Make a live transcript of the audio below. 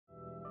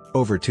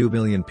Over 2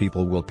 billion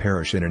people will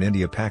perish in an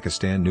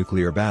India-Pakistan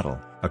nuclear battle,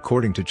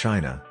 according to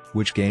China,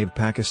 which gave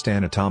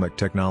Pakistan atomic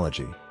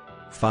technology.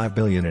 5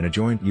 billion in a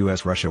joint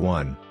US-Russia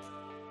one.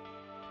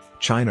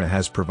 China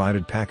has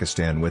provided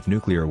Pakistan with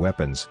nuclear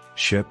weapons,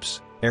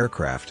 ships,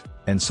 aircraft,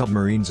 and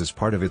submarines as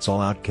part of its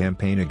all-out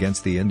campaign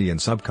against the Indian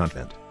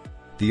subcontinent.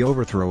 The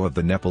overthrow of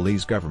the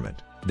Nepalese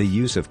government, the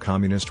use of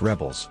communist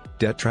rebels,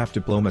 debt trap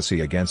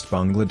diplomacy against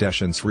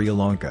Bangladesh and Sri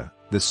Lanka,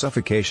 the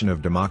suffocation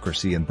of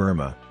democracy in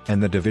Burma,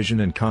 and the divide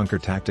and conquer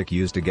tactic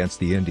used against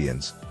the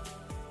Indians.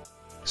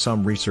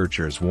 Some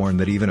researchers warn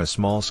that even a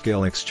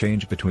small-scale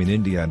exchange between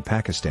India and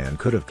Pakistan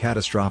could have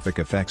catastrophic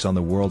effects on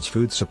the world's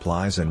food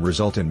supplies and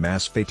result in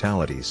mass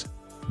fatalities.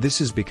 This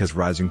is because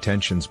rising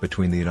tensions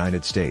between the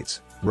United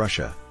States,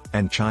 Russia,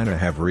 and China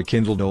have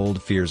rekindled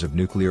old fears of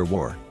nuclear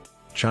war.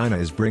 China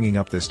is bringing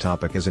up this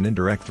topic as an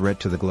indirect threat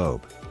to the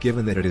globe,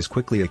 given that it is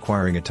quickly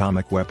acquiring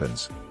atomic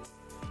weapons.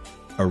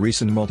 A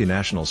recent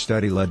multinational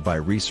study led by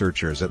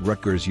researchers at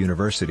Rutgers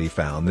University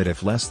found that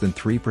if less than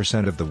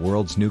 3% of the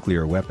world's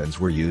nuclear weapons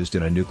were used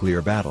in a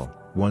nuclear battle,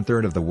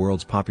 1/3 of the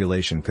world's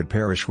population could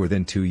perish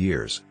within 2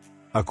 years.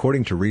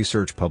 According to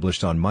research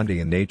published on Monday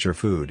in Nature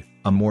Food,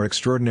 a more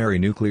extraordinary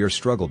nuclear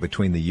struggle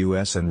between the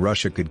US and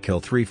Russia could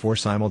kill 3/4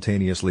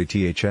 simultaneously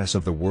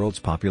of the world's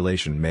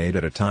population, made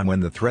at a time when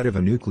the threat of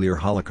a nuclear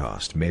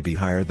holocaust may be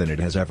higher than it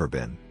has ever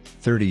been,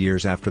 30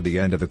 years after the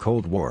end of the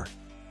Cold War.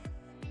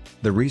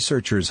 The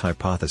researchers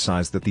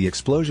hypothesized that the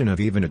explosion of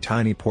even a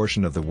tiny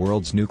portion of the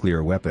world's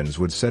nuclear weapons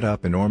would set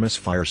up enormous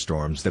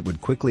firestorms that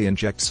would quickly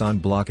inject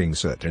sun-blocking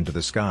soot into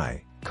the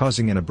sky,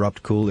 causing an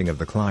abrupt cooling of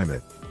the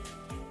climate.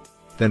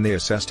 Then they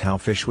assessed how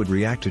fish would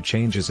react to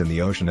changes in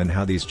the ocean and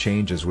how these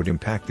changes would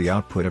impact the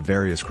output of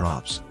various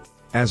crops.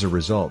 As a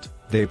result,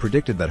 they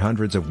predicted that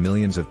hundreds of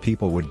millions of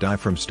people would die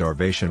from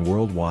starvation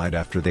worldwide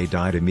after they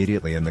died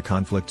immediately in the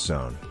conflict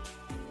zone.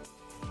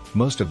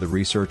 Most of the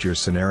researchers'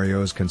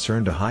 scenarios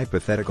concerned a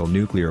hypothetical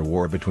nuclear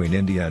war between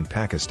India and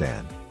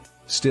Pakistan.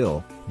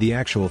 Still, the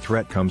actual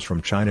threat comes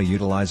from China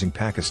utilizing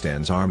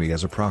Pakistan's army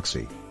as a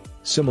proxy,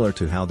 similar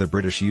to how the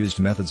British used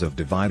methods of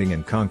dividing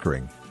and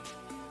conquering.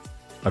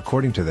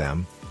 According to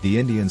them, the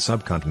Indian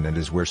subcontinent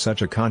is where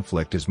such a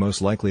conflict is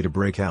most likely to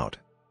break out.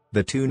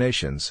 The two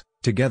nations,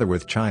 together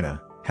with China,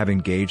 have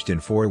engaged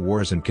in 4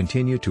 wars and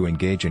continue to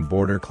engage in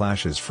border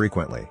clashes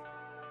frequently.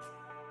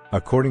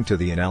 According to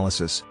the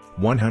analysis,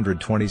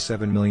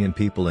 127 million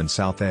people in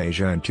South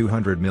Asia and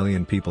 200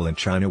 million people in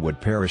China would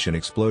perish in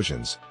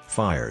explosions,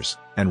 fires,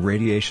 and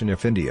radiation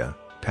if India,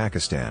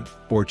 Pakistan,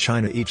 or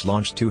China each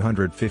launched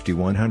 250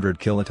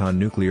 100-kiloton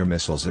nuclear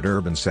missiles at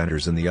urban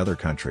centers in the other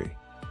country.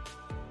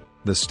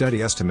 The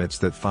study estimates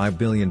that 5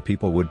 billion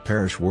people would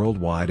perish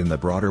worldwide in the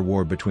broader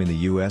war between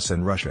the US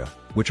and Russia,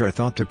 which are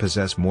thought to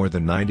possess more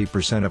than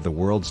 90% of the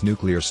world's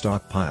nuclear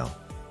stockpile.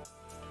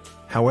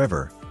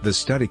 However, the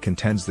study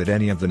contends that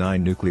any of the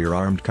 9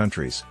 nuclear-armed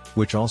countries,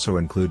 which also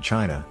include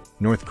China,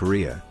 North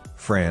Korea,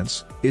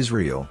 France,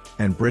 Israel,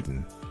 and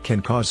Britain,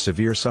 can cause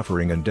severe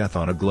suffering and death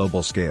on a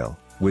global scale,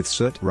 with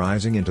soot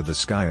rising into the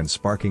sky and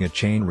sparking a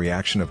chain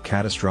reaction of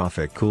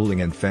catastrophic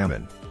cooling and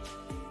famine.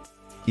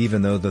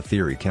 Even though the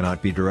theory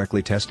cannot be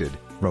directly tested,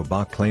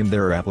 Robach claimed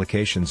there are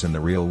applications in the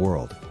real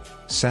world.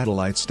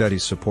 Satellite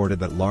studies supported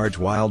that large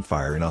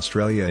wildfire in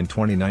Australia in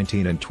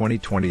 2019 and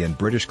 2020 and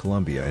British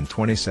Columbia in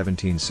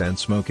 2017 sent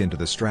smoke into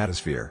the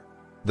stratosphere.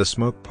 The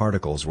smoke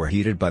particles were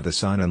heated by the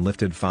sun and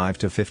lifted 5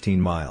 to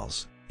 15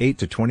 miles, 8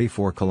 to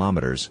 24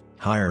 kilometers,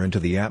 higher into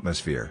the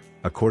atmosphere,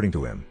 according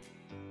to him.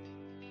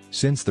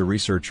 Since the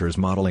researchers'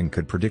 modeling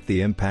could predict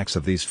the impacts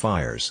of these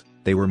fires,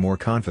 they were more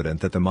confident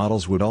that the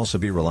models would also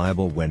be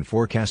reliable when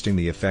forecasting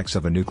the effects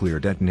of a nuclear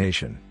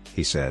detonation,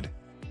 he said.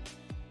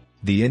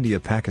 The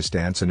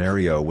India-Pakistan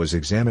scenario was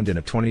examined in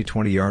a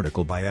 2020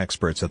 article by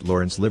experts at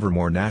Lawrence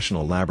Livermore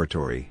National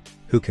Laboratory,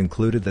 who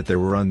concluded that there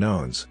were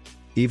unknowns.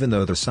 Even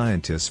though the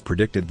scientists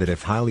predicted that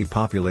if highly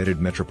populated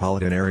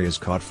metropolitan areas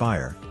caught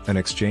fire, an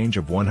exchange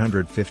of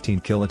 115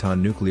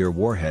 kiloton nuclear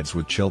warheads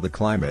would chill the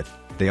climate,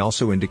 they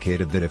also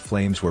indicated that if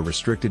flames were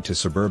restricted to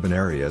suburban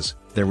areas,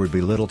 there would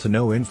be little to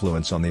no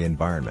influence on the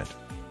environment.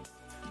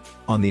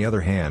 On the other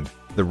hand,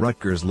 the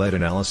Rutgers-led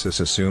analysis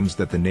assumes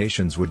that the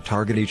nations would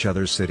target each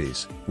other's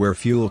cities, where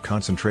fuel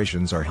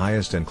concentrations are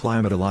highest and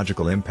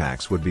climatological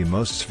impacts would be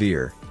most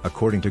severe,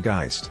 according to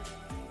Geist.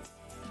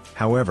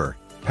 However,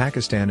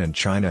 Pakistan and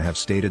China have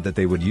stated that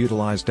they would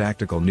utilize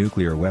tactical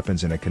nuclear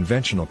weapons in a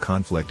conventional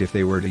conflict if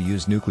they were to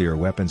use nuclear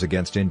weapons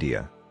against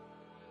India.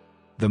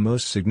 The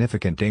most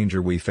significant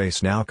danger we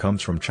face now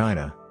comes from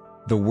China.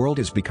 The world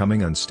is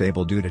becoming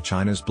unstable due to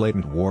China's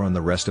blatant war on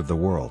the rest of the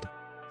world.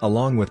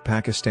 Along with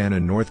Pakistan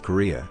and North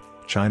Korea,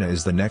 China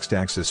is the next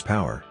Axis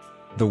power.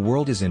 The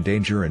world is in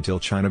danger until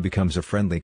China becomes a friendly,